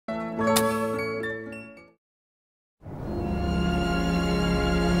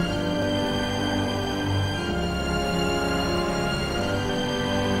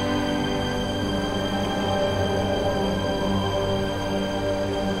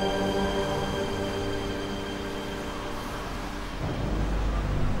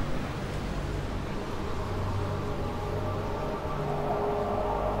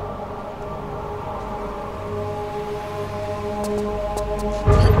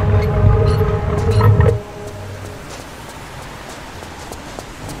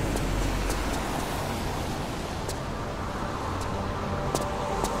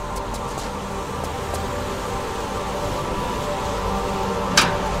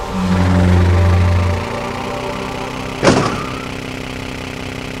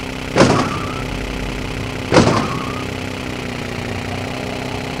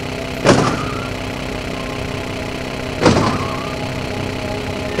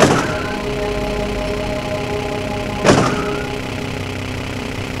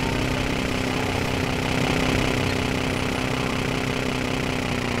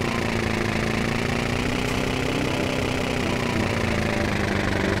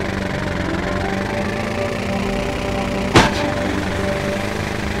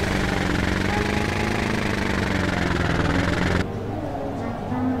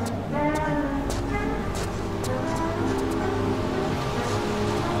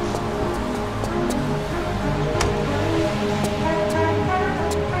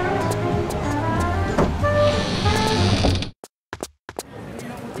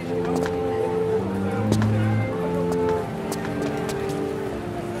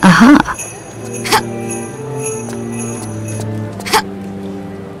Aha!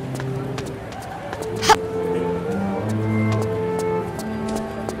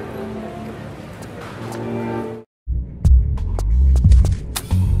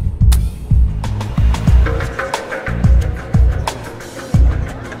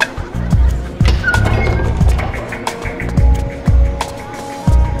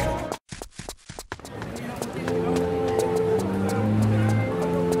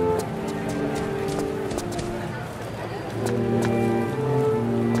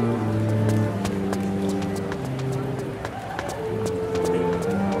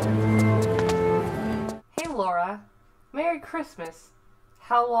 Laura, Merry Christmas.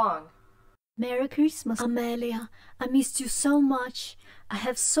 How long? Merry Christmas, Amelia. I missed you so much. I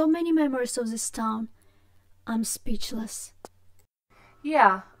have so many memories of this town. I'm speechless.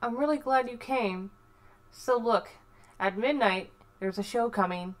 Yeah, I'm really glad you came. So look, at midnight, there's a show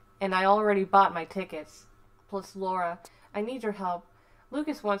coming, and I already bought my tickets. Plus, Laura, I need your help.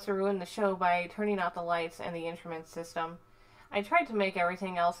 Lucas wants to ruin the show by turning out the lights and the instrument system. I tried to make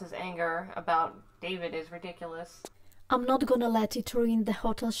everything else's anger about David is ridiculous. I'm not gonna let it ruin the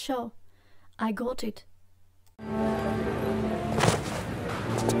hotel show. I got it.